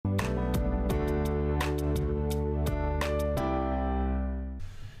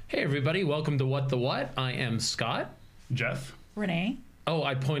Hey everybody, welcome to What the What. I am Scott. Jeff. Renee. Oh,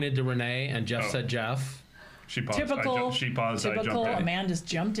 I pointed to Renee and Jeff said Jeff. She paused. Typical. She paused. Typical. I jumped A man just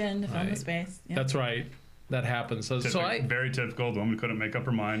jumped in to fill the Right. space. Yeah. That's right. That happens. Very typical. The woman couldn't make up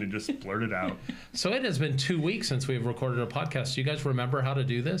her mind and just blurted out. So it has been 2 weeks since we've recorded a podcast. Do you guys remember how to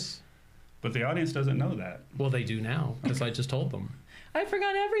do this? But the audience doesn't know that. Well, they do now because I just told them. I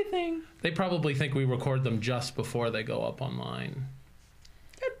forgot everything. They probably think we record them just before they go up online.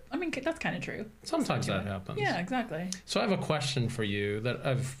 I mean, that's kind of true. Sometimes that happens. Yeah, exactly. So I have a question for you that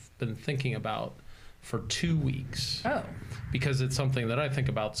I've been thinking about for 2 weeks. Oh. Because it's something that I think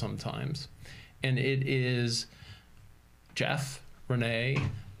about sometimes. And it is, Jeff, Renee,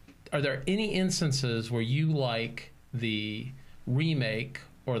 are there any instances where you like the remake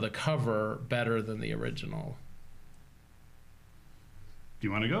or the cover better than the original? Do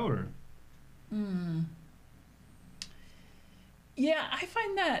you want to go or? Yeah, I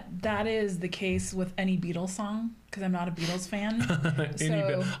find that is the case with any Beatles song because I'm not a Beatles fan.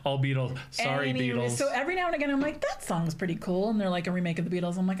 All Beatles. Sorry, Beatles. So every now and again, I'm like, that song's pretty cool, and they're like a remake of the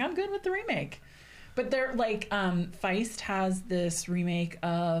Beatles. I'm like, I'm good with the remake. But they're like, Feist has this remake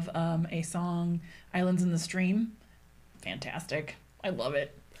of a song, "Islands in the Stream." Fantastic. I love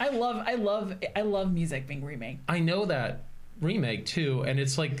it. I love music being remade. I know that remake too, and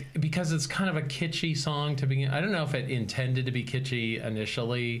it's like because it's kind of a kitschy song to begin. I don't know if it intended to be kitschy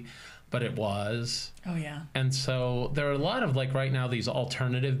initially, but it was. Oh yeah. And so there are a lot of, like, right now, these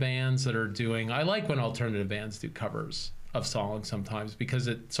alternative bands that are doing. I like when alternative bands do covers of songs sometimes because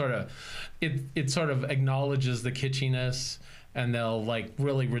it sort of acknowledges the kitschiness, and they'll like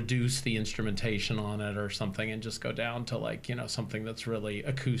really reduce the instrumentation on it or something and just go down to, like, you know, something that's really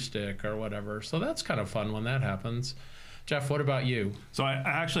acoustic or whatever. So that's kind of fun when that happens. Jeff, what about you? So I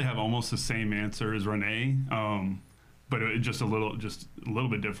actually have almost the same answer as Renee, but just a little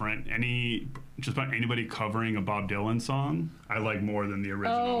bit different. Just about anybody covering a Bob Dylan song, I like more than the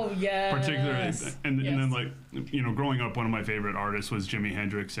original. Oh yes. Particularly, and then, like, you know, growing up, one of my favorite artists was Jimi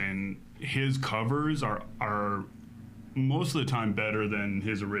Hendrix, and his covers are most of the time better than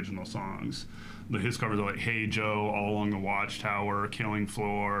his original songs. His covers are like "Hey Joe," "All Along the Watchtower," "Killing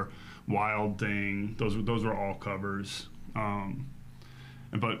Floor," "Wild Thing." Those were all covers.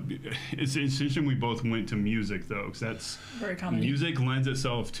 But it's interesting we both went to music, though, because that's very common. Music lends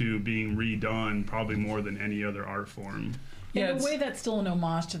itself to being redone probably more than any other art form. In a way, that's still an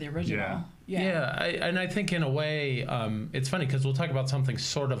homage to the original. Yeah, and I think in a way, it's funny because we'll talk about something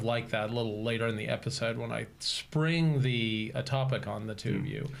sort of like that a little later in the episode when I spring a topic on the two of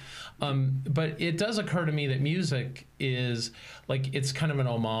you. But it does occur to me that music is, like, it's kind of an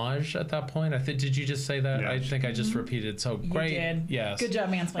homage at that point. Did you just say that? Yeah. I think I just repeated. So great. You did. Yes. Good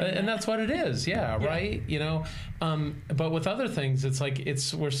job mansplaining. And that's what it is. Yeah, right? You know, but with other things, it's like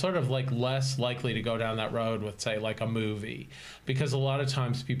we're sort of like less likely to go down that road with, say, like a movie, because a lot of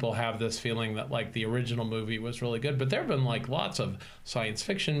times people have this feeling that, like, the original movie was really good, but there have been, like, lots of science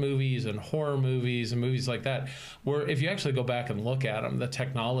fiction movies and horror movies and movies like that where if you actually go back and look at them, the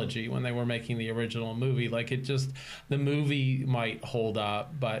technology when they were making the original movie, like, the movie might hold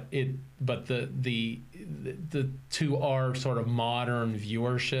up, but the to our sort of modern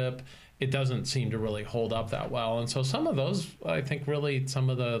viewership, it doesn't seem to really hold up that well. And so some of those, I think, really some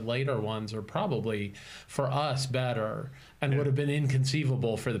of the later ones are probably for us better and would have been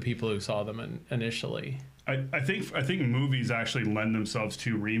inconceivable for the people who saw them initially. I think movies actually lend themselves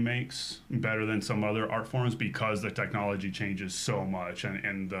to remakes better than some other art forms because the technology changes so much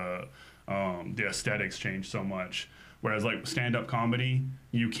and the aesthetics change so much. Whereas, like, stand-up comedy,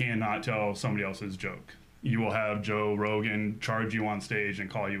 you cannot tell somebody else's joke. You will have Joe Rogan charge you on stage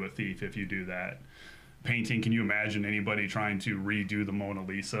and call you a thief if you do that. Painting, can you imagine anybody trying to redo the Mona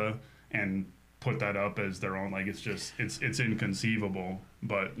Lisa and put that up as their own? Like, it's inconceivable.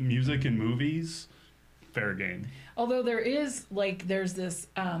 But music and movies, fair game. Although there's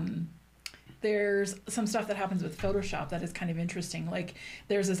some stuff that happens with Photoshop that is kind of interesting. Like,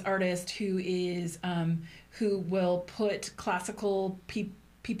 there's this artist who will put classical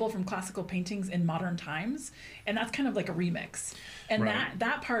people from classical paintings in modern times, and that's kind of like a remix. And right.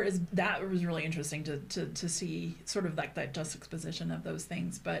 that was really interesting to see, sort of like that juxtaposition of those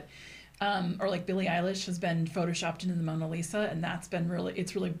things. But or like Billie Eilish has been photoshopped into the Mona Lisa, and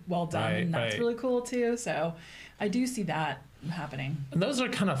it's really well done, and that's really cool too. So I do see that happening. And those are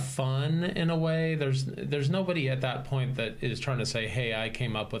kind of fun in a way. There's nobody at that point that is trying to say, hey, I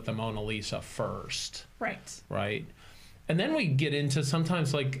came up with the Mona Lisa first. Right. And then we get into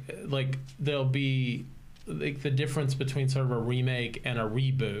sometimes like there'll be like the difference between sort of a remake and a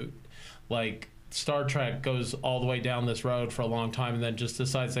reboot. Like Star Trek goes all the way down this road for a long time and then just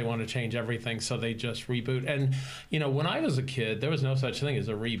decides they want to change everything, so they just reboot. And, you know, when I was a kid, there was no such thing as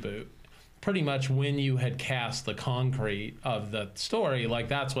a reboot. Pretty much when you had cast the concrete of the story, like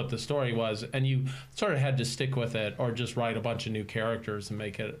that's what the story was, and you sort of had to stick with it or just write a bunch of new characters and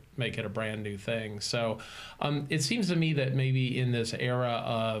make it a brand new thing. So it seems to me that maybe in this era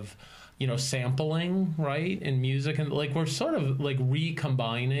of, you know, sampling, right, in music, and like we're sort of like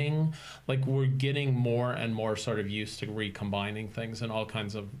recombining, like we're getting more and more sort of used to recombining things in all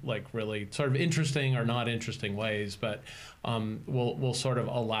kinds of like really sort of interesting or not interesting ways, but we'll sort of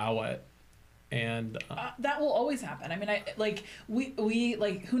allow it. And that will always happen. I mean, we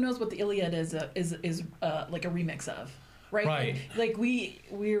like, who knows what the Iliad is like a remix of, right? Right. Like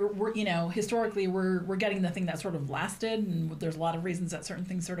we're you know, historically we're getting the thing that sort of lasted, and there's a lot of reasons that certain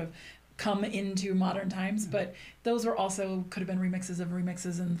things sort of come into modern times, but those were also could have been remixes of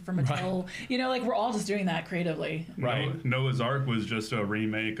remixes and from Mattel. Right. You know, like we're all just doing that creatively. Right. Noah's Ark was just a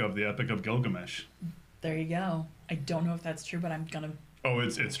remake of the Epic of Gilgamesh. There you go. I don't know if that's true, but I'm gonna. Oh,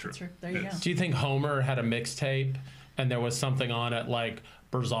 it's true. There you go. Do you think Homer had a mixtape and there was something on it like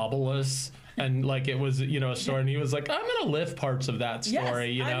Berzobulus, and like it was, you know, a story, and he was like, I'm gonna lift parts of that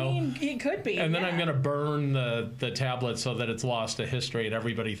story, you know? I mean, it could be. And then I'm gonna burn the tablet so that it's lost to history and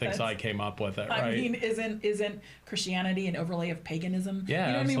everybody thinks I came up with it, right? I mean, isn't Christianity an overlay of paganism? Yeah,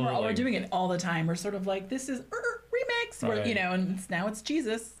 you know what absolutely. I mean? We're doing it all the time. We're sort of like, this is remix, Right. you know, and now it's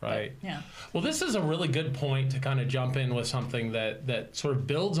Jesus. Right. But, yeah. Well, this is a really good point to kind of jump in with something that sort of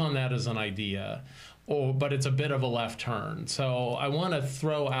builds on that as an idea, but it's a bit of a left turn. So I want to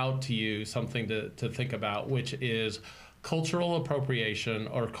throw out to you something to think about, which is cultural appropriation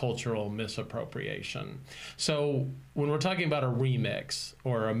or cultural misappropriation. So when we're talking about a remix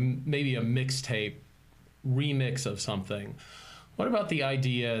or maybe a mixtape remix of something, what about the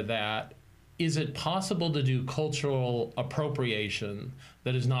idea that is it possible to do cultural appropriation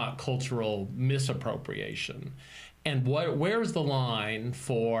that is not cultural misappropriation? And where's the line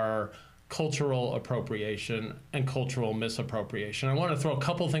for cultural appropriation and cultural misappropriation? I want to throw a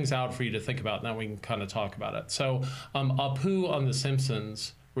couple things out for you to think about, and then we can kind of talk about it. So Apu on The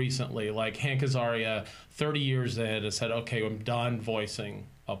Simpsons recently, like Hank Azaria, 30 years in, has said, okay, I'm done voicing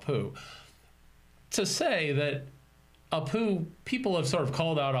Apu. To say that Apu, people have sort of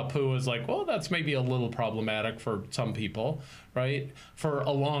called out Apu as like, well, that's maybe a little problematic for some people, right? For a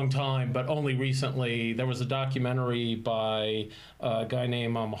long time, but only recently, there was a documentary by a guy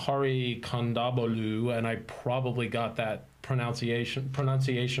named Hari Kondabolu, and I probably got that pronunciation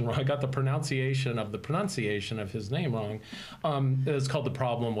wrong. I got the pronunciation of his name wrong. It's called The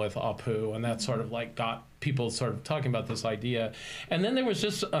Problem with Apu, and that sort of like got people sort of talking about this idea. And then there was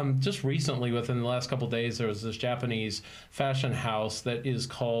just recently, within the last couple of days, there was this Japanese fashion house that is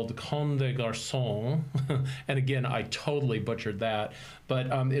called Comme des Garçons. And again, I totally butchered that, but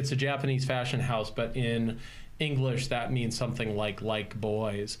it's a Japanese fashion house, but in English that means something like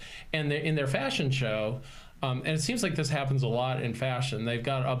boys. And in their fashion show, and it seems like this happens a lot in fashion, they've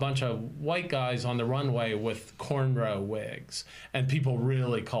got a bunch of white guys on the runway with cornrow wigs. And people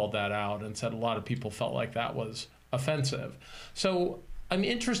really called that out and said a lot of people felt like that was offensive. So I'm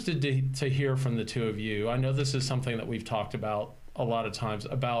interested to hear from the two of you. I know this is something that we've talked about a lot of times,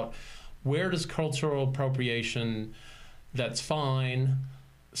 about where does cultural appropriation that's fine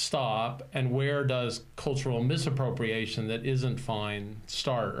stop, and where does cultural misappropriation that isn't fine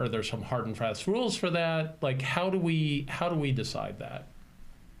start? Are there some hard and fast rules for that? Like, how do we decide that?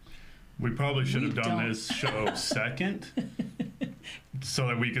 We probably should have done this show second, so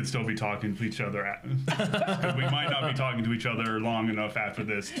that we could still be talking to each other. Because we might not be talking to each other long enough after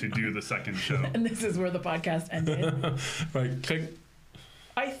this to do the second show. And this is where the podcast ended. Right.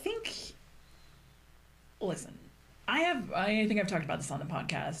 I think. Listen. I think I've talked about this on the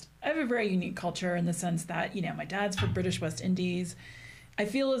podcast. I have a very unique culture in the sense that, you know, my dad's from British West Indies. I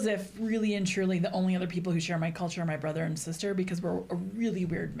feel as if really and truly the only other people who share my culture are my brother and sister, because we're a really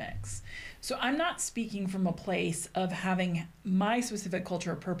weird mix. So I'm not speaking from a place of having my specific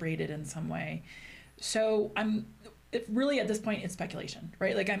culture appropriated in some way. So really at this point, it's speculation,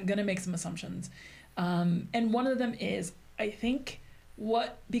 right? Like I'm going to make some assumptions. And one of them is, I think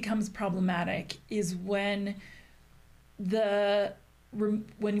what becomes problematic is when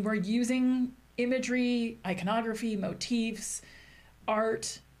we're using imagery, iconography, motifs,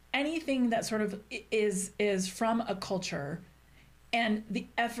 art, anything that sort of is from a culture, and the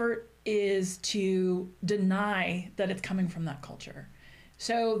effort is to deny that it's coming from that culture.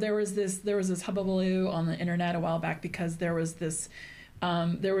 So there was this hubbubaloo on the internet a while back because there was this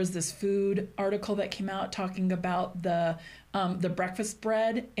There was this food article that came out talking about the breakfast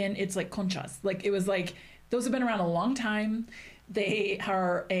bread, and it's like conchas. Like, it was like, those have been around a long time. They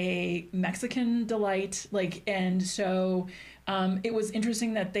are a Mexican delight, like, and so it was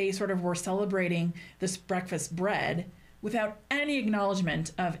interesting that they sort of were celebrating this breakfast bread without any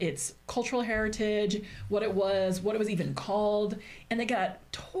acknowledgement of its cultural heritage, what it was even called, and they got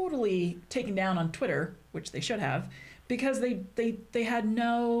totally taken down on Twitter, which they should have, because they had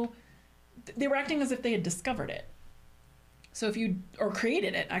no, they were acting as if they had discovered it. So if you, or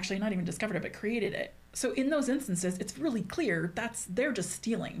created it, actually not even discovered it, but created it. So in those instances, it's really clear they're just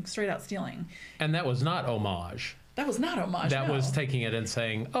stealing, straight out stealing. And that was not homage. That was not homage. That no. was taking it and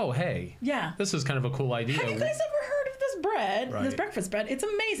saying, "Oh, hey, yeah, this is kind of a cool idea." Have you guys ever heard of this bread? Right. This breakfast bread? It's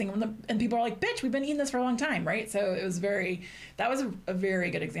amazing. And people are like, "Bitch, we've been eating this for a long time," right? So it was that was a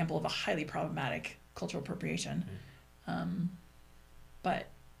very good example of a highly problematic cultural appropriation. But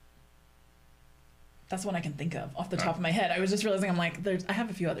that's one I can think of off the top of my head. I was just realizing, I'm like, I have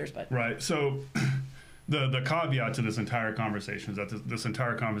a few others, but right. So the caveat to this entire conversation is that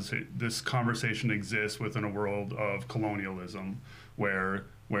this conversation exists within a world of colonialism, where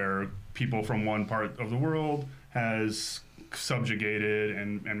people from one part of the world has subjugated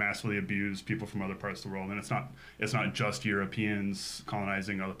and massively abused people from other parts of the world. And it's not just Europeans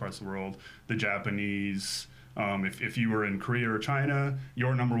colonizing other parts of the world. The Japanese. If you were in Korea or China,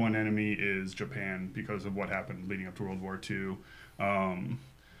 your number one enemy is Japan because of what happened leading up to World War II.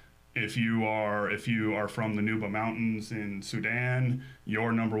 If you are from the Nuba Mountains in Sudan,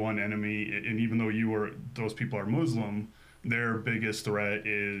 your number one enemy, and even though those people are Muslim, their biggest threat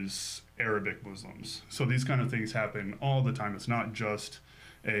is Arabic Muslims. So these kind of things happen all the time. It's not just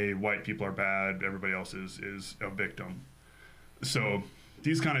white people are bad, everybody else is a victim. So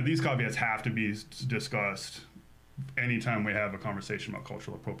these caveats have to be discussed anytime we have a conversation about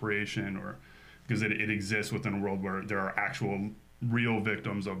cultural appropriation, or because it exists within a world where there are actual real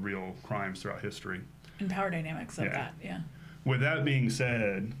victims of real crimes throughout history. And power dynamics of that, yeah. With that being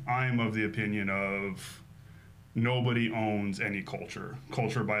said, I am of the opinion of nobody owns any culture.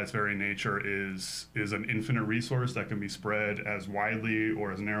 Culture by its very nature is an infinite resource that can be spread as widely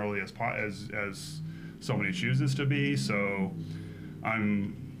or as narrowly as somebody chooses to be. So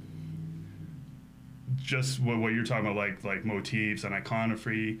I'm just what you're talking about, like motifs and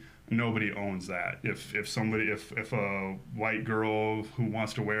iconography. Nobody owns that. If a white girl who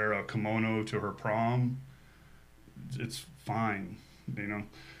wants to wear a kimono to her prom, it's fine, you know.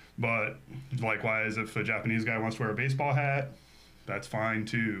 But likewise, if a Japanese guy wants to wear a baseball hat, that's fine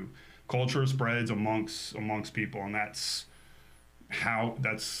too. Culture spreads amongst people, and that's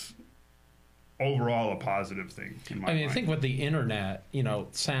overall a positive thing in my mind. I think with the internet,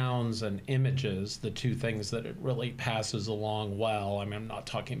 sounds and images, the two things that it really passes along well. I mean, I'm not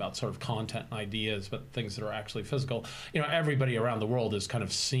talking about sort of content and ideas, but things that are actually physical. Everybody around the world is kind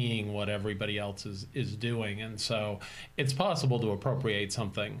of seeing what everybody else is doing. And so it's possible to appropriate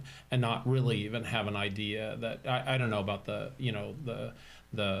something and not really even have an idea that, I don't know about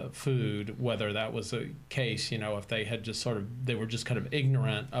the food, whether that was a case, if they had they were just kind of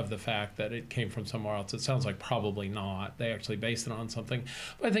ignorant of the fact that it came from somewhere else. It sounds like probably not. They actually based it on something.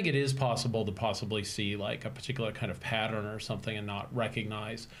 But I think it is possible to possibly see like a particular kind of pattern or something and not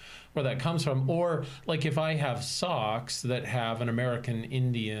recognize where that comes from. Or like if I have socks that have an American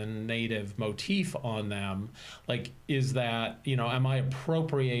Indian native motif on them, like is that, am I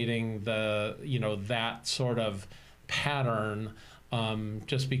appropriating that sort of pattern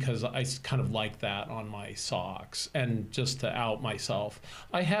just because I kind of like that on my socks? And just to out myself,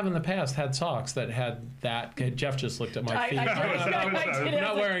 I have in the past had socks that had that. Jeff just looked at my feet. I'm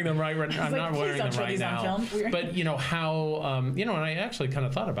not wearing them right. I'm not wearing them right now. But how? And I actually kind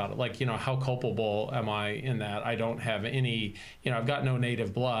of thought about it. Like, how culpable am I in that? I don't have any. I've got no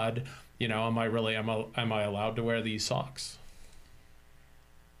native blood. Am I allowed to wear these socks?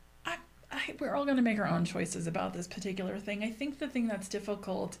 We're all going to make our own choices about this particular thing. I think the thing that's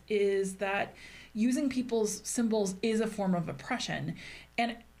difficult is that using people's symbols is a form of oppression,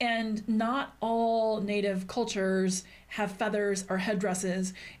 and not all native cultures have feathers or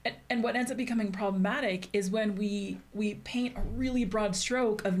headdresses. And what ends up becoming problematic is when we paint a really broad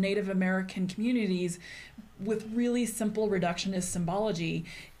stroke of Native American communities with really simple reductionist symbology,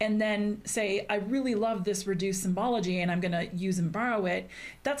 and then say, I really love this reduced symbology and I'm going to use and borrow it.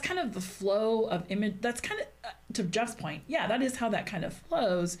 That's kind of the flow of image. That's kind of to Jeff's point, yeah, that is how that kind of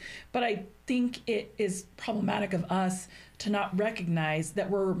flows. But I think it is problematic of us to not recognize that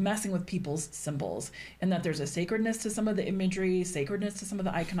we're messing with people's symbols, and that there's a sacredness to some of the imagery, sacredness to some of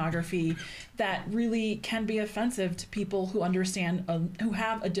the iconography that really can be offensive to people who understand, who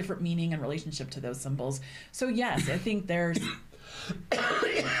have a different meaning and relationship to those symbols. So yes, I think there's...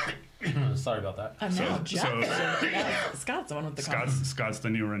 Sorry about that. Now Jeff. Scott's the one with the comments. Scott's the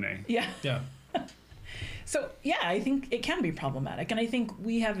new Renee. Yeah. Yeah. So, yeah, I think it can be problematic. And I think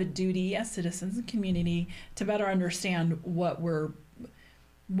we have a duty as citizens and community to better understand what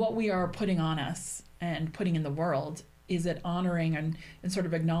we are putting on us and putting in the world. Is it honoring and sort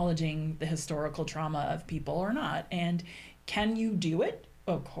of acknowledging the historical trauma of people or not? And can you do it?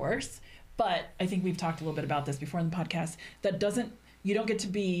 Of course. But I think we've talked a little bit about this before in the podcast. You don't get to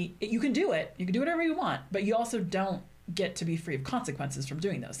be, you can do it. You can do whatever you want, but you also don't get to be free of consequences from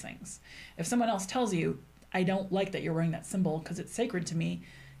doing those things. If someone else tells you, I don't like that you're wearing that symbol because it's sacred to me,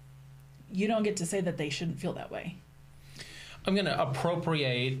 you don't get to say that they shouldn't feel that way. I'm going to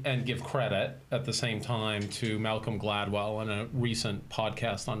appropriate and give credit at the same time to Malcolm Gladwell in a recent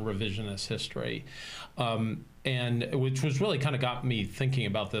podcast on revisionist history, and which was really kind of got me thinking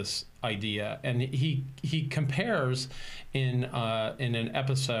about this idea. And he compares in an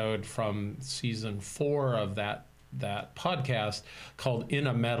episode from season 4 of that podcast called In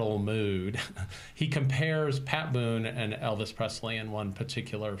a Metal Mood. He compares Pat Boone and Elvis Presley in one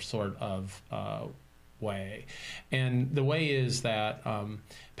particular sort of way. And the way is that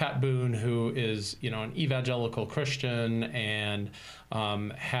Pat Boone, who is, an evangelical Christian and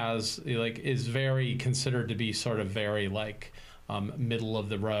is very considered to be sort of very middle of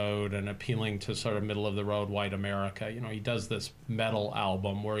the road and appealing to sort of middle of the road white America. He does this metal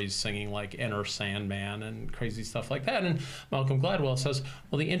album where he's singing like Enter Sandman and crazy stuff like that. And Malcolm Gladwell says,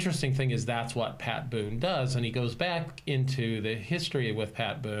 well, the interesting thing is that's what Pat Boone does. And he goes back into the history with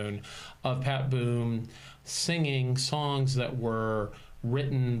Pat Boone of Pat Boone singing songs that were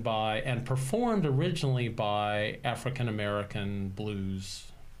written by and performed originally by African American blues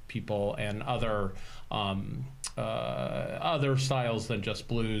people and other styles than just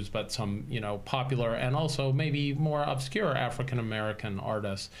blues, but some popular and also maybe more obscure African American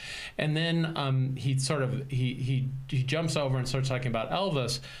artists. And then he jumps over and starts talking about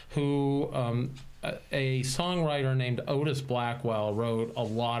Elvis, who a songwriter named Otis Blackwell wrote a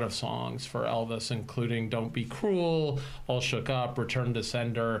lot of songs for Elvis, including Don't Be Cruel, All Shook Up, Return to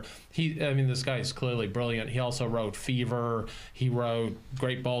Sender. This guy is clearly brilliant. He also wrote Fever. He wrote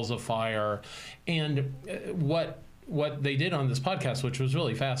Great Balls of Fire. And what they did on this podcast, which was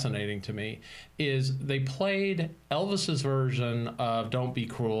really fascinating to me, is they played Elvis's version of Don't Be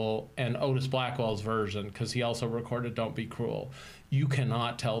Cruel and Otis Blackwell's version, because he also recorded Don't Be Cruel. You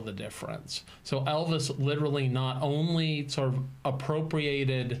cannot tell the difference. So Elvis literally not only sort of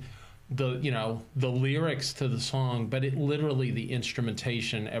appropriated the lyrics to the song, but it literally, the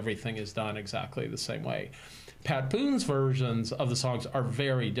instrumentation, everything is done exactly the same way. Pat Boone's versions of the songs are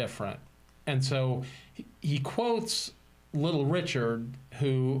very different. And so he quotes Little Richard,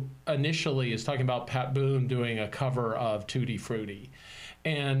 who initially is talking about Pat Boone doing a cover of Tutti Frutti.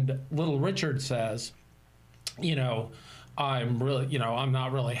 And Little Richard says, I'm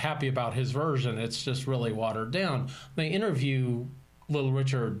not really happy about his version. It's just really watered down. They interview Little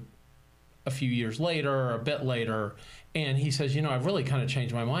Richard a few years later, or a bit later, and he says, I've really kind of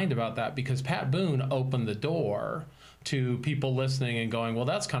changed my mind about that, because Pat Boone opened the door to people listening and going, well,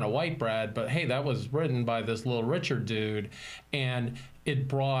 that's kind of white bread, but hey, that was written by this Little Richard dude, and it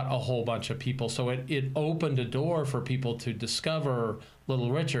brought a whole bunch of people. So it opened a door for people to discover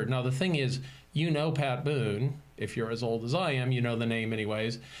Little Richard. Now, the thing is, Pat Boone, if you're as old as I am, the name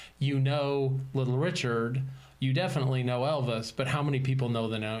anyways, Little Richard, you definitely know Elvis, but how many people know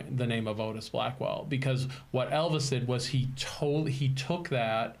the name of Otis Blackwell? Because what Elvis did was he took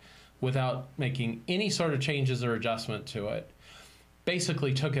that without making any sort of changes or adjustment to it,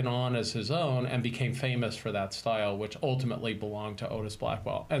 basically took it on as his own and became famous for that style, which ultimately belonged to Otis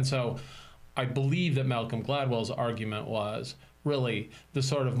Blackwell. And so I believe that Malcolm Gladwell's argument was really the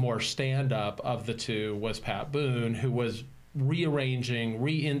sort of more stand-up of the two was Pat Boone, who was rearranging,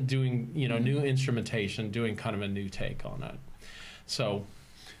 doing new instrumentation, doing kind of a new take on it. So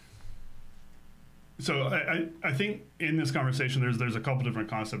I think in this conversation there's a couple different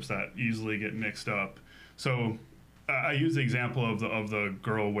concepts that easily get mixed up. So I use the example of the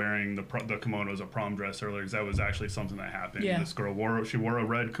girl wearing the kimono as a prom dress earlier, because that was actually something that happened. Yeah. This girl wore a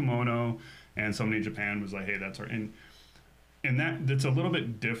red kimono, and somebody in Japan was like, hey, that's her. And that's a little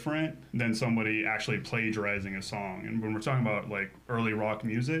bit different than somebody actually plagiarizing a song. And when we're talking about like early rock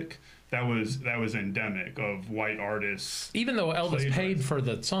music, that was endemic of white artists. Even though Elvis paid for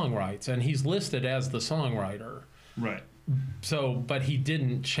the song rights and he's listed as the songwriter. Right. So, but he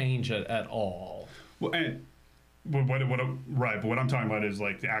didn't change it at all. Well, and right, but what I'm talking about is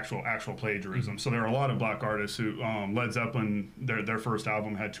like the actual plagiarism. So there are a lot of black artists who Led Zeppelin, their first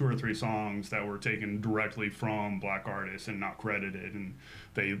album had 2 or 3 songs that were taken directly from black artists and not credited, and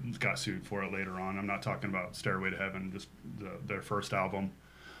they got sued for it later on. I'm not talking about Stairway to Heaven, just their first album.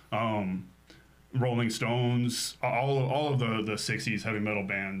 Rolling Stones, all of the 60s heavy metal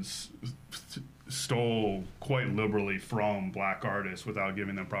bands stole quite liberally from black artists without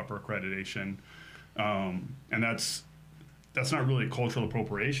giving them proper accreditation. And that's not really cultural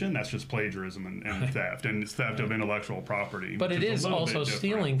appropriation. That's just plagiarism and theft, and it's theft of intellectual property. But it is also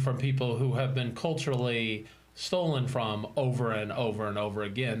stealing from people who have been culturally stolen from over and over and over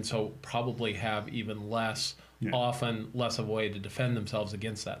again, so probably have even less, often less of a way to defend themselves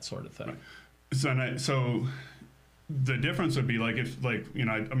against that sort of thing. Right. So the difference would be like if, like, you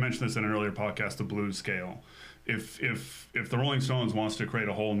know, I mentioned this in an earlier podcast, the blues scale. If the Rolling Stones wants to create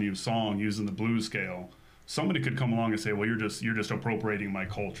a whole new song using the blues scale, somebody could come along and say, well, you're just appropriating my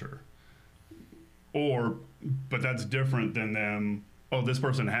culture. But that's different than them, oh, this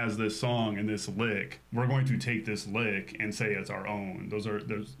person has this song and this lick, we're going to take this lick and say it's our own.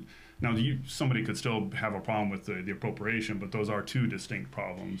 Now somebody could still have a problem with the appropriation, but those are 2 distinct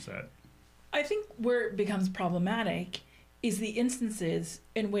problems that I think where it becomes problematic is the instances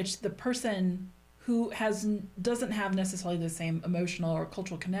in which the person who doesn't have necessarily the same emotional or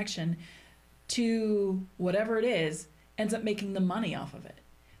cultural connection to whatever it is ends up making the money off of it.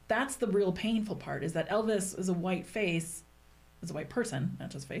 That's the real painful part, is that Elvis is a white person, not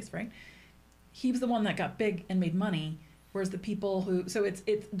just face, right? He was the one that got big and made money, whereas the people who, so it's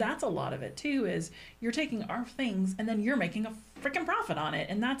that's a lot of it too, is you're taking our things and then you're making a freaking profit on it,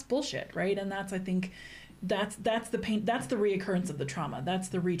 and that's bullshit, right? And that's, I think, that's the pain, that's the reoccurrence of the trauma, that's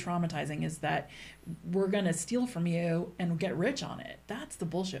the re-traumatizing, is that we're gonna steal from you and get rich on it. That's the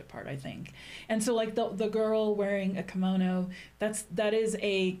bullshit part, I think. And so like the girl wearing a kimono, that is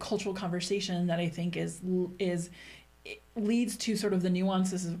a cultural conversation that I think leads to sort of the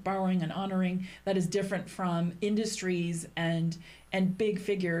nuances of borrowing and honoring that is different from industries and big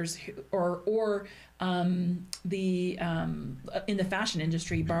figures or in the fashion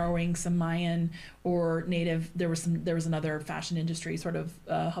industry borrowing some Mayan or native. There was another fashion industry sort of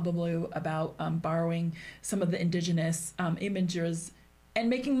hullabaloo about borrowing some of the indigenous images and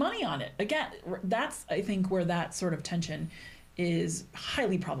making money on it. Again, that's, I think, where that sort of tension is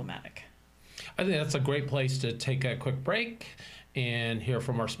highly problematic. I think that's a great place to take a quick break and hear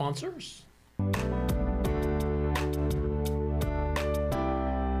from our sponsors.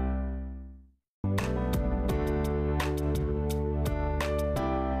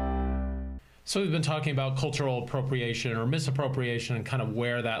 So we've been talking about cultural appropriation or misappropriation and kind of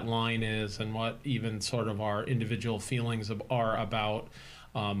where that line is and what even sort of our individual feelings are about.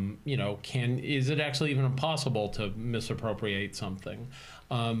 Is it actually even possible to misappropriate something?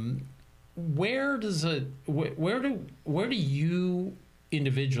 Where do you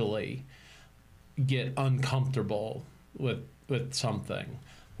individually get uncomfortable with something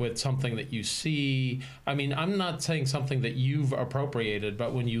that you see? I mean, I'm not saying something that you've appropriated,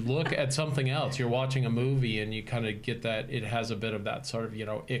 but when you look at something else, you're watching a movie and you kind of get that it has a bit of that sort of,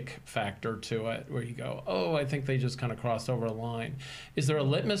 ick factor to it, where you go, oh, I think they just kind of crossed over a line. Is there a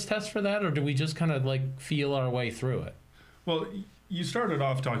litmus test for that, or do we just kind of like feel our way through it? Well, you started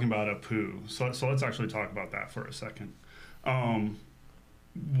off talking about a poo, so let's actually talk about that for a second. I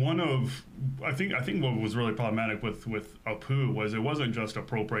think what was really problematic with a poo was it wasn't just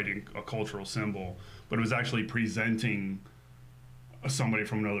appropriating a cultural symbol, but it was actually presenting somebody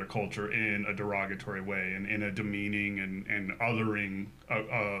from another culture in a derogatory way and in a demeaning and othering,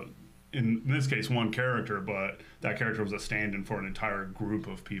 in this case, one character, but that character was a stand-in for an entire group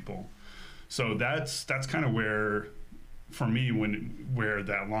of people. So that's kind of where, for me, where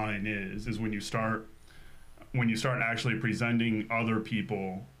that line is when you start actually presenting other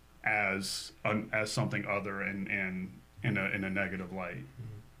people as something other and in a negative light.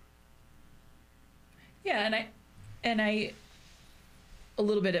 Yeah, and I a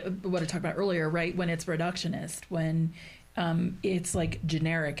little bit of what I talked about earlier, right? When it's reductionist, when it's like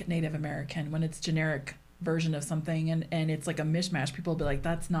generic Native American, when it's generic version of something, and it's like a mishmash, people will be like,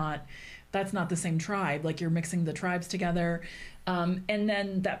 that's not the same tribe, like you're mixing the tribes together, and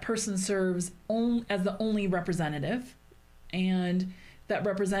then that person serves as the only representative, and that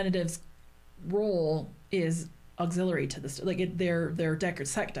representative's role is auxiliary to this, like their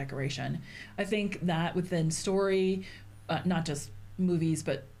set decoration. I think that within story, not just movies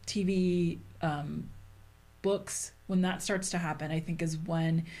but TV, books, when that starts to happen, I think is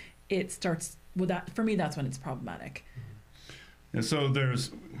when it starts. Well, that for me, that's when it's problematic. And so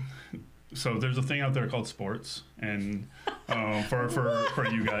there's a thing out there called sports, and for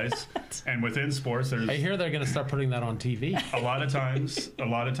you guys, and within sports, there's. I hear they're going to start putting that on TV. A lot of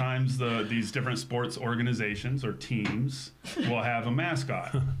times, these different sports organizations or teams will have a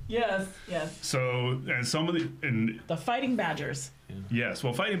mascot. Yes. So, and some of the Fighting Badgers. Yeah. Yes,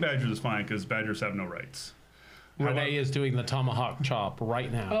 well, Fighting Badgers is fine because Badgers have no rights. Renee is doing the tomahawk chop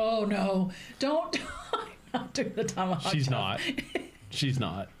right now. Oh no! Don't. I'm not doing the tomahawk. She's chop. not. She's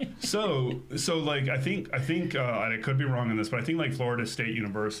not. So like I think and I could be wrong on this, but I think like Florida State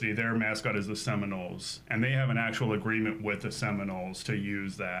University, their mascot is the Seminoles, and they have an actual agreement with the Seminoles to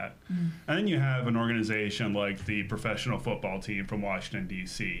use that. And then you have an organization like the professional football team from Washington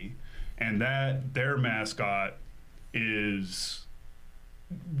D.C., and that their mascot is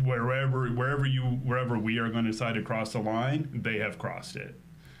wherever we are going to decide to cross the line, they have crossed it.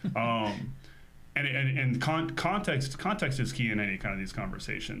 And context is key in any kind of these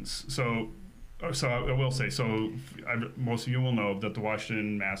conversations. So I will say, most of you will know that the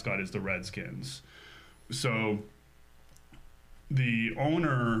Washington mascot is the Redskins. So the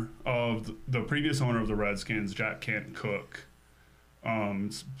previous owner of the Redskins, Jack Kent Cook,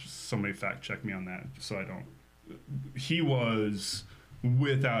 somebody fact check me on that, so he was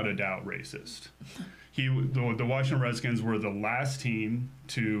without a doubt racist. The Washington Redskins were the last team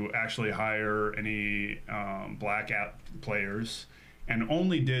to actually hire any black players, and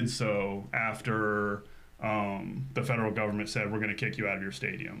only did so after the federal government said, we're going to kick you out of your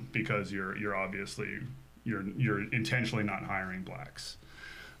stadium because you're intentionally not hiring blacks.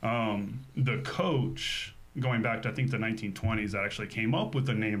 The coach, going back to I think the 1920s, that actually came up with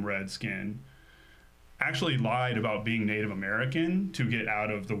the name Redskin, actually lied about being Native American to get out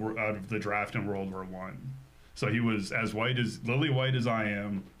of the draft in World War I. So he was as lily white as I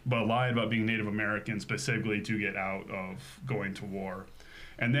am, but lied about being Native American specifically to get out of going to war.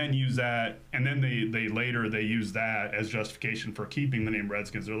 And then use that, and then they later use that as justification for keeping the name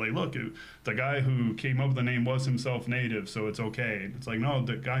Redskins. They're like, look, the guy who came up with the name was himself Native, so it's okay. It's like, no,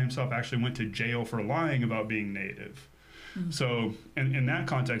 the guy himself actually went to jail for lying about being Native. So in that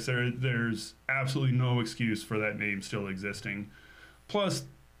context, there's absolutely no excuse for that name still existing. Plus,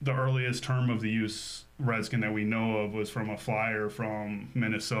 the earliest term of the use Redskin that we know of was from a flyer from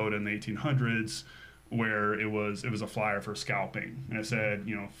Minnesota in the 1800s, where it was a flyer for scalping, and it said,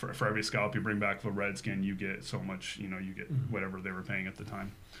 for every scalp you bring back of a Redskin, you get so much, you get whatever they were paying at the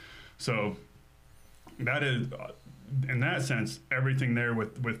time. So that is, in that sense, everything there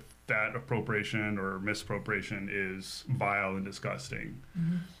with that appropriation or misappropriation is vile and disgusting.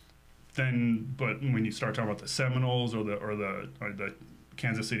 Then, but when you start talking about the Seminoles or the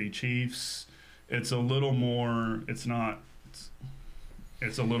Kansas City Chiefs, it's a little more.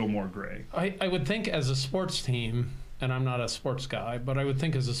 It's a little more gray. I would think as a sports team, and I'm not a sports guy, but I would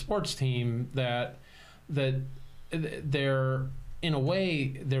think as a sports team that they're, in a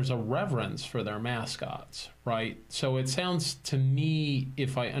way, there's a reverence for their mascots, right? So it sounds to me,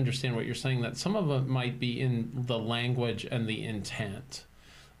 if I understand what you're saying, that some of it might be in the language and the intent,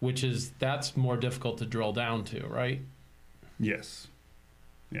 that's more difficult to drill down to, right? Yes.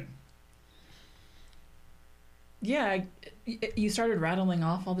 Yeah. Yeah, you started rattling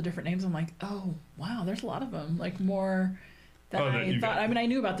off all the different names. I'm like, oh, wow, there's a lot of them. Like more than I thought. I mean, I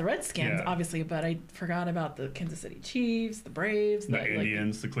knew about the Redskins, obviously, but I forgot about the Kansas City Chiefs, the Braves. The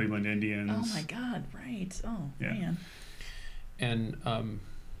Indians, the Cleveland Indians. Oh, my God, right. Oh, man. And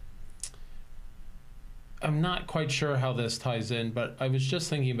I'm not quite sure how this ties in, but I was just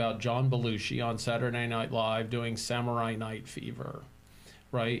thinking about John Belushi on Saturday Night Live doing Samurai Night Fever,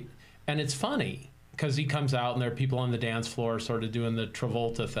 right? And it's funny, because he comes out and there are people on the dance floor sort of doing the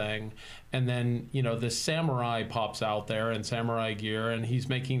Travolta thing, and then this samurai pops out there in samurai gear, and he's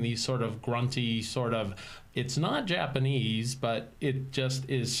making these sort of grunty it's not Japanese, but it just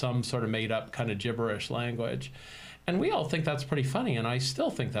is some sort of made up kind of gibberish language, and we all think that's pretty funny, and I still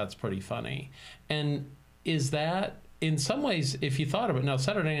think that's pretty funny. And is that, in some ways, if you thought of it, now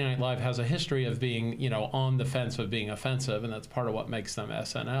Saturday Night Live has a history of being on the fence of being offensive, and that's part of what makes them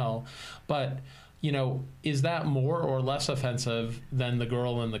SNL, but is that more or less offensive than the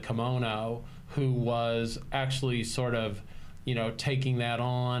girl in the kimono who was actually sort of, taking that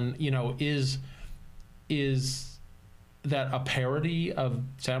on? Is that a parody of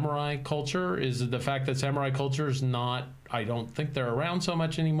samurai culture? Is it the fact that samurai culture is not, I don't think they're around so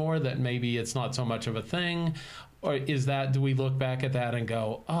much anymore, that maybe it's not so much of a thing? or is that, do we look back at that and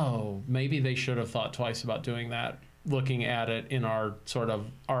go, oh, maybe they should have thought twice about doing that, looking at it in our sort of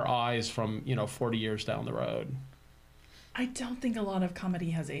our eyes from, 40 years down the road? I don't think a lot of comedy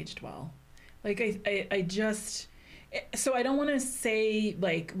has aged well. Like I just, so I don't want to say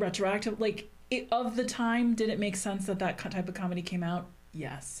like retroactive, like of the time, did it make sense that that type of comedy came out?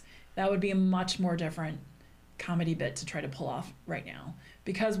 Yes. That would be a much more different comedy bit to try to pull off right now,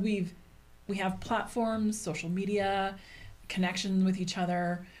 because we have platforms, social media, connection with each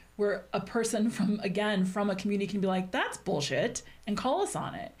other, where a person from a community can be like, that's bullshit, and call us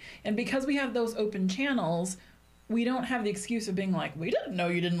on it. And because we have those open channels, we don't have the excuse of being like, we didn't know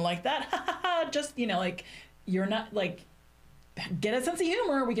you didn't like that. Just, like, you're not, like, get a sense of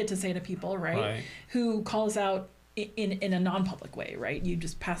humor, we get to say to people, right? Who call us out in a non-public way, right? You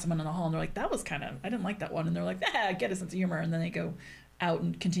just pass them in the hall and they're like, that was kind of, I didn't like that one. And they're like, get a sense of humor. And then they go out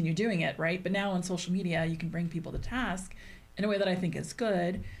and continue doing it, right? But now on social media, you can bring people to task in a way that I think is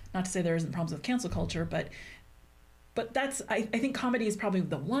good. Not to say there isn't problems with cancel culture, but that's, I think comedy is probably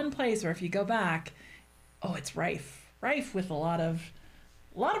the one place where if you go back, it's rife with a lot of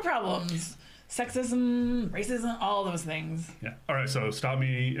problems. Sexism, racism, all those things. Yeah. All right. So stop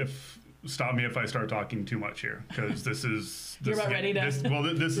me if I start talking too much here, because this is you're about ready to.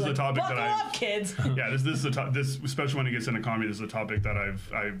 This is a topic that up, kids. Yeah. This is this, especially when it gets into comedy. This is a topic that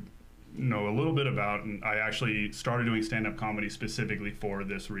I know a little bit about, and I actually started doing stand-up comedy specifically for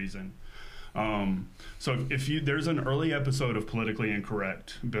this reason. So there's an early episode of Politically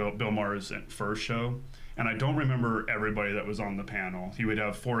Incorrect, Bill Maher's first show, and I don't remember everybody that was on the panel. He would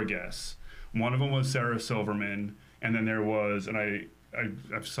have 4 guests. One of them was Sarah Silverman, and then there was, and I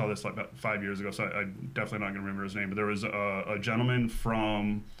saw this like about 5 years ago, so I'm definitely not going to remember his name, but there was a gentleman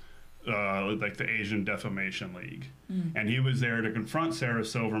from like the Asian Defamation League, and he was there to confront Sarah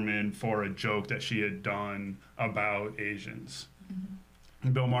Silverman for a joke that she had done about Asians.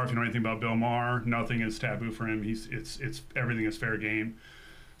 Bill Maher, if you know anything about Bill Maher, nothing is taboo for him. It's everything is fair game.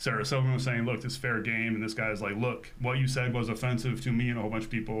 Sarah Silverman was saying, look, this is fair game, and this guy's like, look, what you said was offensive to me and a whole bunch of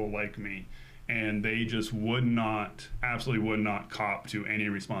people like me. And they just absolutely would not cop to any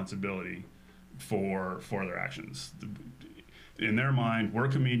responsibility for their actions. In their mind, we're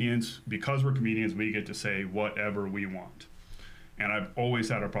comedians. Because we're comedians, we get to say whatever we want. And I've always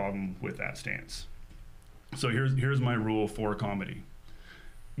had a problem with that stance. So here's my rule for comedy.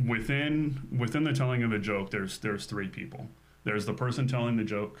 Within the telling of a joke, there's 3 people. There's the person telling the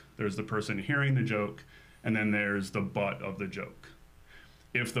joke, there's the person hearing the joke, and then there's the butt of the joke.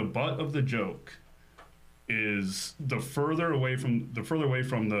 If the butt of the joke is the further away from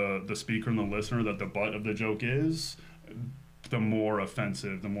the speaker and the listener that the butt of the joke is, the more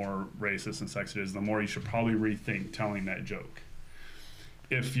offensive, the more racist and sexist it is, the more you should probably rethink telling that joke.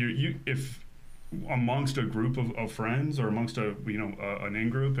 If amongst a group of friends, or amongst an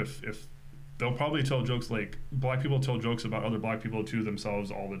in-group, if they'll probably tell jokes like black people tell jokes about other black people to themselves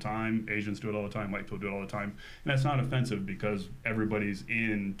all the time. Asians do it all the time. White people do it all the time. And that's not offensive because everybody's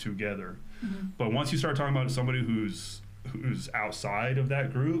in together. Mm-hmm. But once you start talking about somebody who's outside of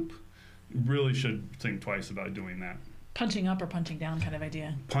that group, you really should think twice about doing that. Punching up or punching down kind of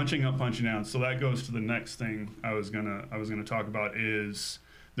idea. Punching up, punching down. So that goes to the next thing I was gonna talk about is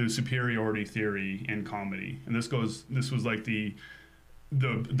the superiority theory in comedy. And this was like the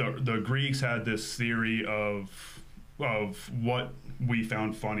Greeks had this theory of what we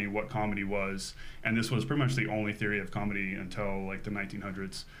found funny, what comedy was, and this was pretty much the only theory of comedy until like the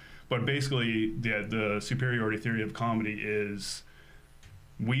 1900s. But basically, the superiority theory of comedy is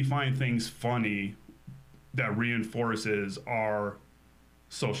we find things funny that reinforces our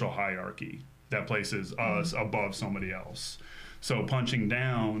social hierarchy, that places us above somebody else. So punching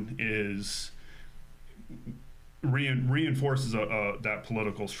down is reinforces that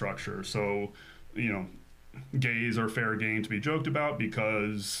political structure. So, gays are fair game to be joked about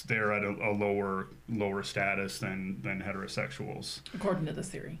because they're at a lower status than heterosexuals, according to this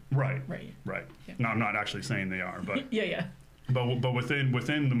theory. Right. Yeah. No, I'm not actually saying they are, but yeah. But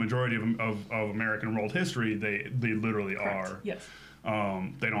within the majority of American world history, they literally Correct. are. Yes.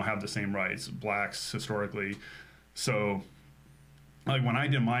 They don't have the same rights. Blacks historically, so. Like when I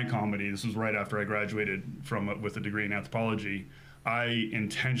did my comedy, this was right after I graduated with a degree in anthropology, I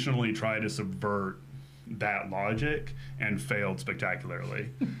intentionally tried to subvert that logic and failed spectacularly.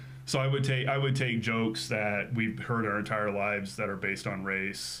 So I would take jokes that we've heard our entire lives that are based on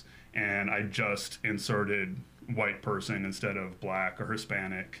race, and I just inserted white person instead of black or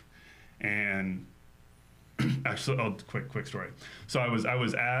Hispanic. And actually, quick story. So I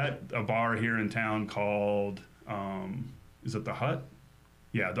was at a bar here in town called is it the Hut?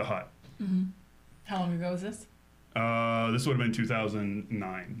 Yeah, the Hut. Mm-hmm. How long ago was this? This would have been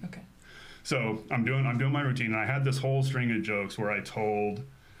 2009. Okay. So I'm doing my routine, and I had this whole string of jokes where I told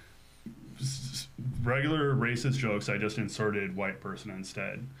regular racist jokes. I just inserted white person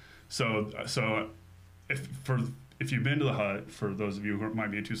instead. So if you've been to the Hut, for those of you who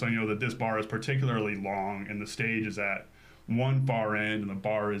might be in Tucson, you know that this bar is particularly long, and the stage is at one far end, and the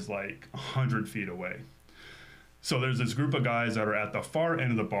bar is like 100 feet away. So there's this group of guys that are at the far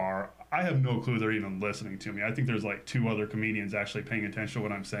end of the bar. I have no clue they're even listening to me. I think there's like 2 other comedians actually paying attention to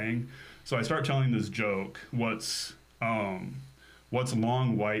what I'm saying. So I start telling this joke, what's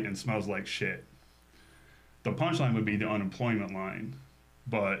long, white, and smells like shit? The punchline would be the unemployment line.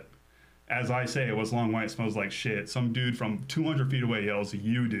 But as I say, it was long, white, smells like shit. Some dude from 200 feet away yells,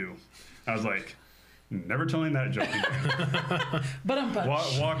 "You do." I was like, never telling that joke again. But I'm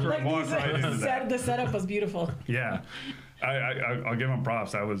walk right into that. The setup was beautiful. Yeah. I'll give him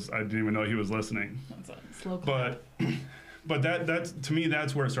props. I didn't even know he was listening. That's a slow clap. But that's, to me,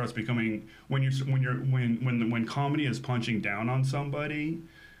 that's where it starts becoming, when comedy is punching down on somebody,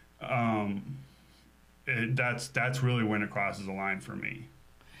 that's really when it crosses a line for me.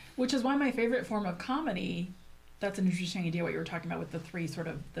 Which is why my favorite form of comedy, that's an interesting idea what you were talking about with the three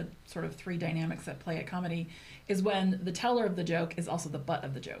dynamics that play at comedy, is when the teller of the joke is also the butt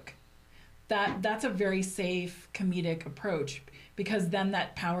of the joke. That's a very safe comedic approach, because then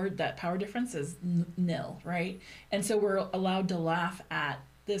that power difference is nil, right? And so we're allowed to laugh at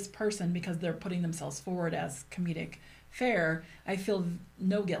this person because they're putting themselves forward as comedic fare. I feel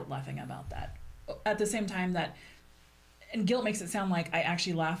no guilt laughing about that. At the same time and guilt makes it sound like I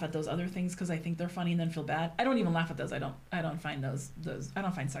actually laugh at those other things because I think they're funny and then feel bad. I don't even laugh at those. I don't find those I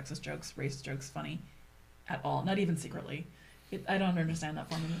don't find sexist jokes, racist jokes funny at all. Not even secretly. I don't understand that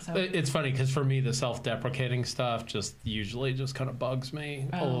form of it. So. It's funny because for me, the self-deprecating stuff usually kind of bugs me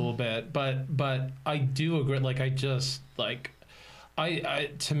a little bit. But I do agree. To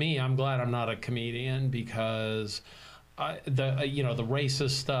me, I'm glad I'm not a comedian, because the racist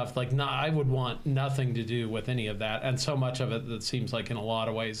stuff, I would want nothing to do with any of that. And so much of it that seems like in a lot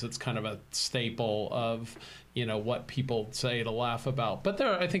of ways it's kind of a staple of what people say to laugh about. But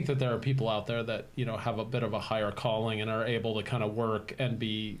I think that there are people out there that have a bit of a higher calling and are able to kind of work and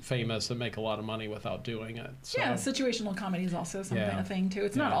be famous and make a lot of money without doing it. So, yeah, situational comedy is also a thing too.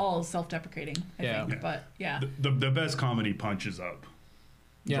 It's not all self-deprecating, I think, but yeah. The best comedy punches up.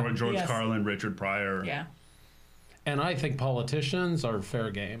 Yeah. George Carlin, Richard Pryor. Yeah. And I think politicians are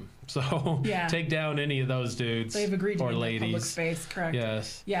fair game. So take down any of those dudes. They've agreed to or be in ladies. the public space, correct?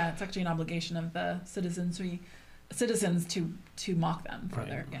 Yes. Yeah, it's actually an obligation of the citizens to mock them for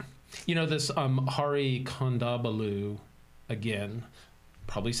their This Hari Kondabolu, again,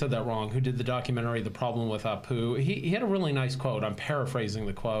 probably said that wrong, who did the documentary The Problem with Apu. He had a really nice quote. I'm paraphrasing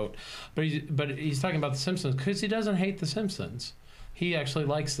the quote, but he's talking about The Simpsons because he doesn't hate The Simpsons. He actually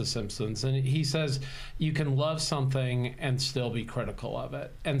likes The Simpsons, and he says you can love something and still be critical of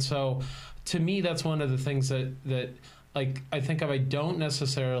it. And so, to me, that's one of the things that I think of. I don't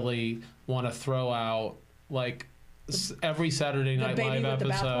necessarily want to throw out every Saturday Night Live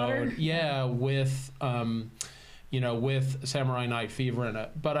episode, with Samurai Night Fever in it.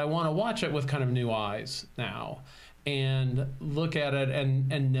 But I want to watch it with kind of new eyes now, and look at it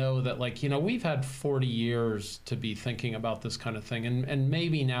and know that we've had 40 years to be thinking about this kind of thing, and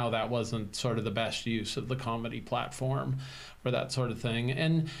maybe now that wasn't sort of the best use of the comedy platform for that sort of thing.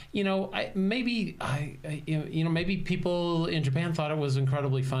 And maybe people in Japan thought it was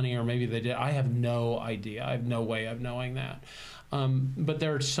incredibly funny, or maybe they did. I have no idea. I have no way of knowing that. But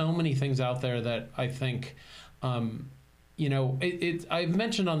there are so many things out there that I think I've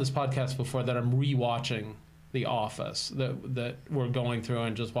mentioned on this podcast before that I'm rewatching The Office, that we're going through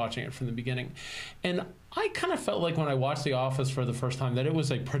and just watching it from the beginning. And I kind of felt like when I watched The Office for the first time that it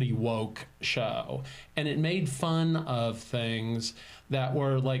was a pretty woke show. And it made fun of things that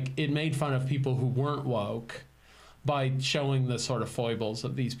were it made fun of people who weren't woke by showing the sort of foibles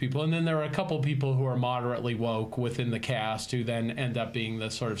of these people. And then there are a couple people who are moderately woke within the cast who then end up being the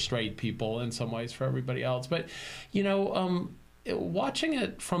sort of straight people in some ways for everybody else. But, watching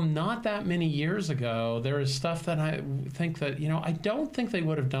it from not that many years ago, there is stuff that I think that, I don't think they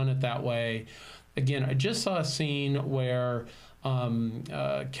would have done it that way. Again, I just saw a scene where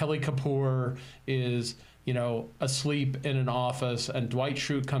Kelly Kapoor is, asleep in an office, and Dwight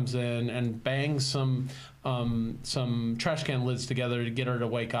Schrute comes in and bangs some trash can lids together to get her to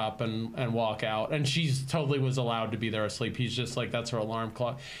wake up and walk out. And she's totally was allowed to be there asleep. He's just that's her alarm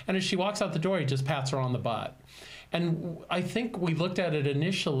clock. And as she walks out the door, he just pats her on the butt. And I think we looked at it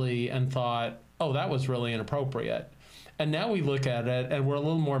initially and thought, oh, that was really inappropriate. And now we look at it and we're a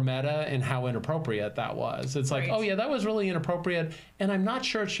little more meta in how inappropriate that was. It's like, Right. oh yeah, that was really inappropriate. And I'm not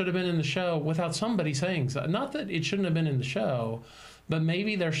sure it should have been in the show without somebody saying so. Not that it shouldn't have been in the show, but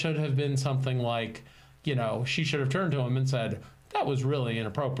maybe there should have been something like, you know, she should have turned to him and said, that was really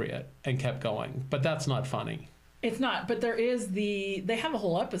inappropriate, and kept going. But that's not funny. It's not, but there is they have a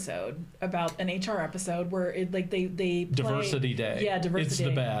whole episode about an HR episode where it like they play, Diversity Day. Yeah, Diversity It's Day.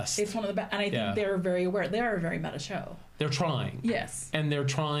 the best. It's one of the best, and I think they're very aware. They are a very meta show. They're trying. Yes. And they're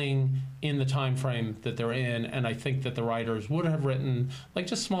trying in the time frame that they're in, and I think that the writers would have written like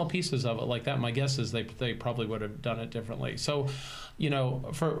just small pieces of it like that. My guess is they probably would have done it differently. So, you know,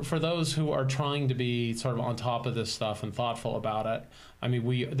 for those who are trying to be sort of on top of this stuff and thoughtful about it, I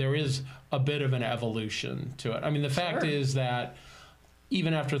mean, there is a bit of an evolution to it. I mean, the fact is that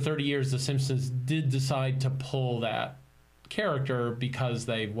even after 30 years, The Simpsons did decide to pull that character because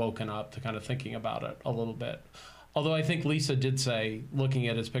they've woken up to kind of thinking about it a little bit. Although I think Lisa did say, looking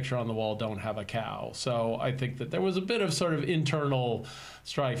at his picture on the wall, don't have a cow. So I think that there was a bit of sort of internal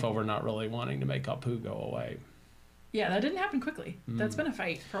strife over not really wanting to make Apu go away. Yeah, that didn't happen quickly. That's been a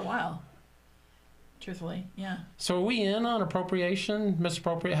fight for a while. Truthfully, yeah. So are we in on appropriation,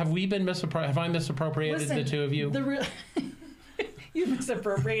 misappropriate? Have we been misappropriated? Have I misappropriated the two of you? You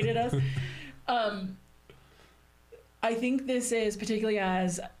misappropriated us. I think this is particularly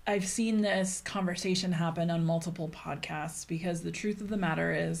as I've seen this conversation happen on multiple podcasts, because the truth of the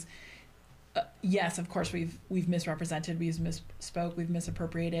matter is, yes, of course we've misrepresented, we've misspoke, we've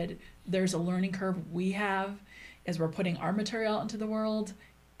misappropriated. There's a learning curve we have as we're putting our material out into the world.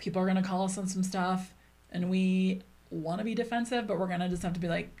 People are going to call us on some stuff, and we want to be defensive, but we're going to just have to be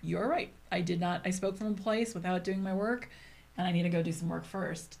like, you're right. I spoke from a place without doing my work, and I need to go do some work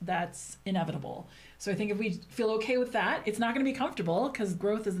first. That's inevitable. So I think if we feel okay with that, it's not going to be comfortable, because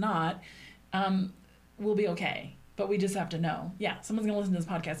growth is not, we'll be okay. But we just have to know, yeah, someone's going to listen to this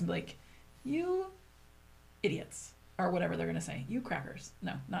podcast and be like, you idiots, or whatever they're going to say. You crackers.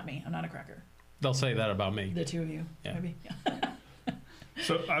 No, not me. I'm not a cracker. They'll say that about me. The two of you, maybe. Yeah.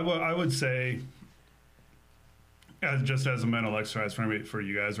 So I would say, just as a mental exercise for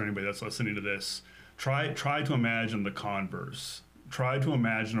you guys or anybody that's listening to this, try to imagine the converse. Try to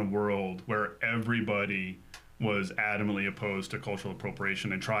imagine a world where everybody was adamantly opposed to cultural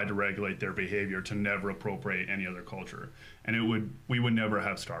appropriation and tried to regulate their behavior to never appropriate any other culture, and we would never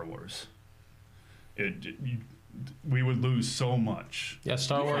have Star Wars. We would lose so much. Yeah,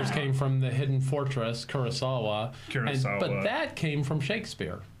 Star Wars came from the Hidden Fortress, Kurosawa. But that came from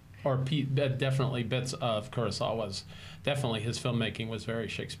Shakespeare, or definitely bits of Kurosawa's. Definitely his filmmaking was very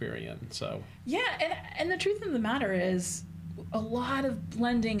Shakespearean. So yeah, and the truth of the matter is, a lot of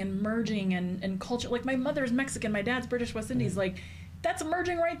blending and merging and culture. Like, my mother's Mexican, my dad's British West Indies. Like, that's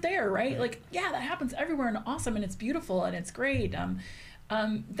merging right there, right? Like, yeah, that happens everywhere, and awesome, and it's beautiful, and it's great.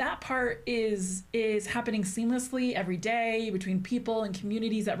 That part is happening seamlessly every day between people and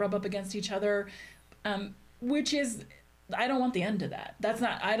communities that rub up against each other, which is, I don't want the end to that.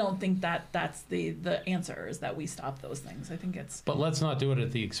 I don't think that's the answer, is that we stop those things. I think it's... But let's not do it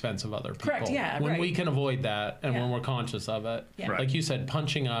at the expense of other people. Correct, yeah, when right. we can avoid that, and when we're conscious of it. Yeah. Like you said,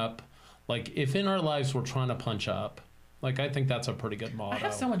 punching up. Like, if in our lives we're trying to punch up, like, I think that's a pretty good motto. I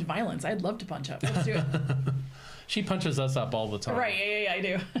have so much violence. I'd love to punch up. Let's do it. She punches us up all the time. Right, yeah, I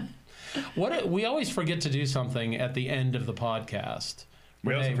do. We always forget to do something at the end of the podcast.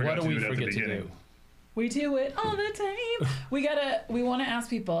 We also forgot what do to we do it at the forget to beginning. do? We do it all the time. We want to ask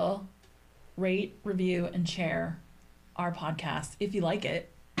people, rate, review, and share our podcast if you like it.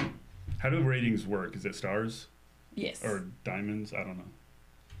 How do ratings work? Is it stars Yes. or diamonds? I don't know.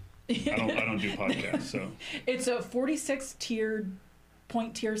 I don't do podcasts, so It's a 46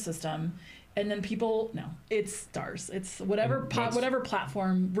 point tier system, and then it's stars. It's whatever whatever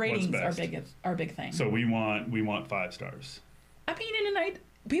platform ratings are big thing. So we want 5 stars. I mean,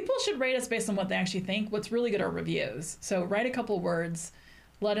 people should rate us based on what they actually think. What's really good are reviews. So write a couple words,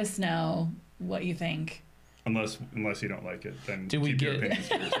 let us know what you think. Unless you don't like it, then Do we keep your get- opinions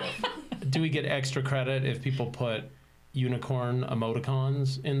to yourself. Do we get extra credit if people put unicorn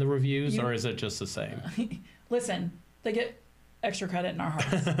emoticons in the reviews, or is it just the same? Listen, they get extra credit in our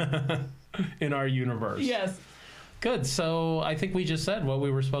hearts. In our universe. Yes. Good. So I think we just said what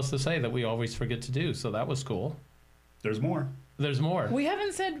we were supposed to say that we always forget to do. So that was cool. There's more. There's more. We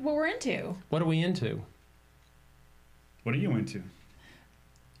haven't said what we're into. What are we into? What are you into?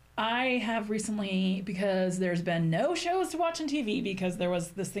 I have recently, because there's been no shows to watch on TV, because there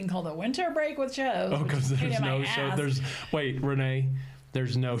was this thing called a winter break with shows. Oh, because there's no show. show. Wait, Renee.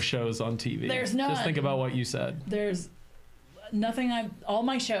 There's no shows on TV. There's none. Just think about what you said. There's all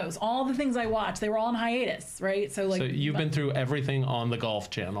my shows, all the things I watch, they were all on hiatus, right? So So you've been through everything on the Golf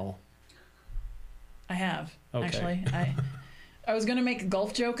Channel. I have, Okay. actually. I was going to make a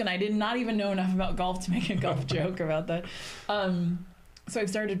golf joke, and I did not even know enough about golf to make a golf joke about that. So I've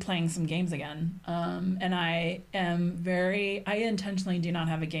started playing some games again. And I intentionally do not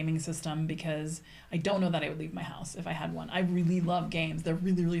have a gaming system because I don't know that I would leave my house if I had one. I really love games. They're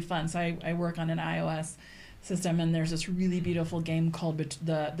really, really fun. So I work on an iOS system, and there's this really beautiful game called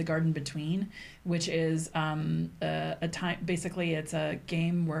the Garden Between, which is a time. Basically, it's a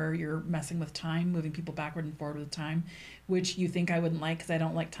game where you're messing with time, moving people backward and forward with time, which you think I wouldn't like because I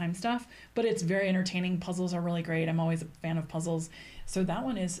don't like time stuff. But it's very entertaining. Puzzles are really great. I'm always a fan of puzzles. So that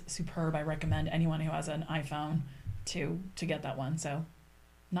one is superb. I recommend anyone who has an iPhone to get that one. So,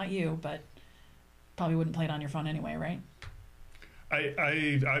 not you, but probably wouldn't play it on your phone anyway, right?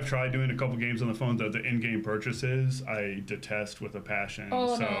 I've tried doing a couple games on the phone that the in-game purchases I detest with a passion.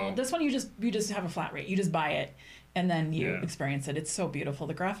 Oh no, this one you just have a flat rate. You just buy it and then you Yeah. experience it. It's so beautiful.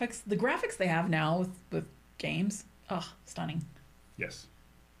 The graphics they have now with games, stunning. Yes.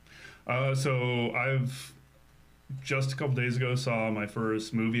 So I've just a couple days ago saw my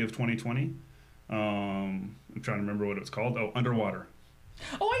first movie of 2020. I'm trying to remember what it was called. Oh, Underwater.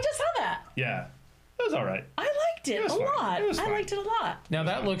 Oh, I just saw that. Yeah, it was all right. I liked it, It was a fine. lot. It was I fine. liked it a lot. Now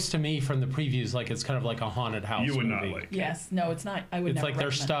that looks to me from the previews like it's kind of like a haunted house You would movie. not like it. Yes, no, it's not. I would. It's never like they're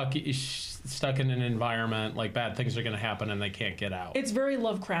recommend. stuck in an environment, like bad things are going to happen and they can't get out. It's very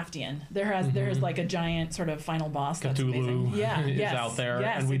Lovecraftian. There's like a giant sort of final boss that's amazing. Cthulhu Yeah, is yes, out there,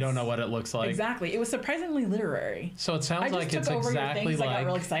 yes, and we don't it's- know what it looks like. Exactly. It was surprisingly literary. So it sounds I just like took it's over your exactly things. I got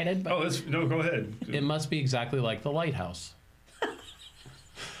real like excited. But Oh, no, go ahead. it must be exactly like The Lighthouse.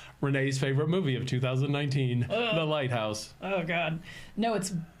 Renee's favorite movie of 2019, The Lighthouse. oh god, no,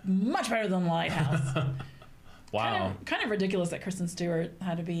 it's much better than The Lighthouse. Wow. Kind of ridiculous that Kristen Stewart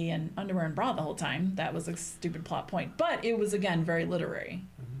had to be in underwear and bra the whole time. That was a stupid plot point, but it was again very literary.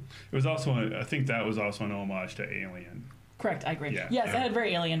 It was also, I think that was also an homage to Alien. Correct, I agree. Yeah. Yes, it had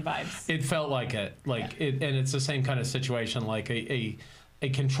very alien vibes. It felt like it, and it's the same kind of situation, like a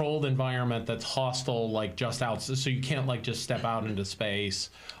controlled environment that's hostile, like just out, so you can't like just step out into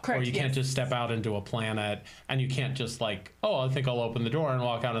space, Correct, or you can't yes. just step out into a planet, and you can't just like, oh, I think I'll open the door and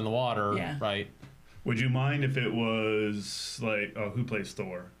walk out in the water, Yeah. right? Would you mind if it was like, oh, who plays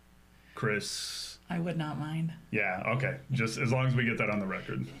Thor? Chris. I would not mind. Yeah, okay. Just as long as we get that on the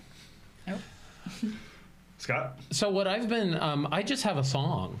record. Nope. Scott? So what I've been, I just have a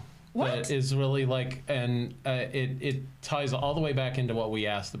song What? that is really like, and it ties all the way back into what we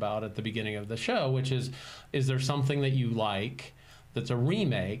asked about at the beginning of the show, which is there something that you like that's a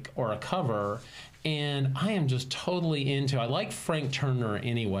remake or a cover? And I am just totally into, I like Frank Turner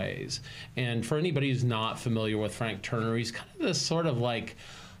anyways. And for anybody who's not familiar with Frank Turner, he's kind of this sort of like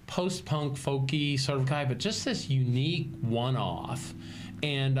post-punk folky sort of guy, but just this unique one-off.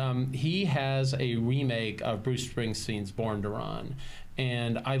 And he has a remake of Bruce Springsteen's Born to Run.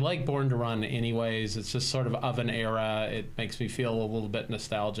 And I like Born to Run anyways. It's just sort of an era. It makes me feel a little bit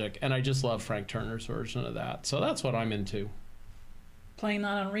nostalgic. And I just love Frank Turner's version of that. So that's what I'm into. Playing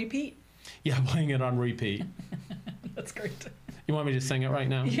that on repeat? Yeah, playing it on repeat. That's great. You want me to sing it right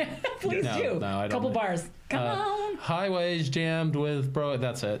now? Yeah, please No, do. no, I don't Couple think- bars. Come on. Highways jammed with bro.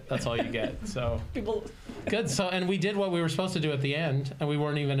 That's it. That's all you get. So People. good. So, and we did what we were supposed to do at the end, and we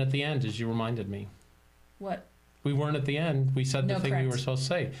weren't even at the end, as you reminded me. What? We weren't at the end. We said the No, thing we correct. were supposed to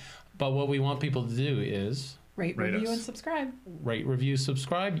say. But what we want people to do is Rate, Rate review, us. and subscribe. rate, review,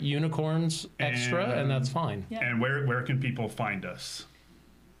 subscribe, unicorns extra, and that's fine. Yeah. And where can people find us?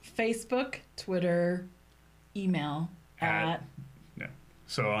 Facebook, Twitter, email at Yeah.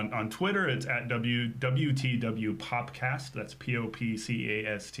 So on Twitter, it's at WTW Popcast. That's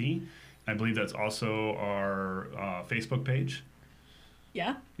POPCAST. I believe that's also our Facebook page.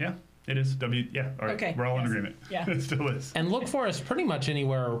 yeah. Yeah, it is. All right. Okay, We're all in yes. agreement. Yeah. It still is. And look for us pretty much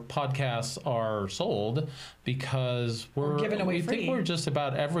anywhere podcasts are sold, because We're giving away we free. think we're just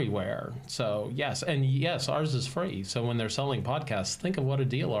about everywhere. So yes, and yes, ours is free. So when they're selling podcasts, think of what a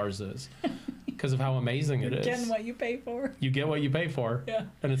deal ours is, because of how amazing it is. Getting what you pay for. You get what you pay for, Yeah.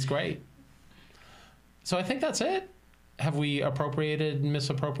 and it's great. So I think that's it. Have we appropriated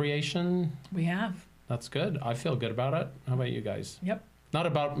misappropriation? We have. That's good. I feel good about it. How about you guys? Yep. Not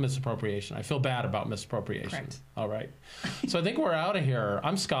about misappropriation. I feel bad about misappropriation. Correct. All right. So I think we're out of here.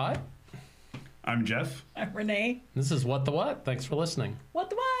 I'm Scott. I'm Jeff. I'm Renee. This is What the What. Thanks for listening. What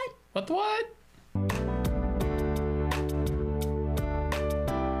the what? What the What?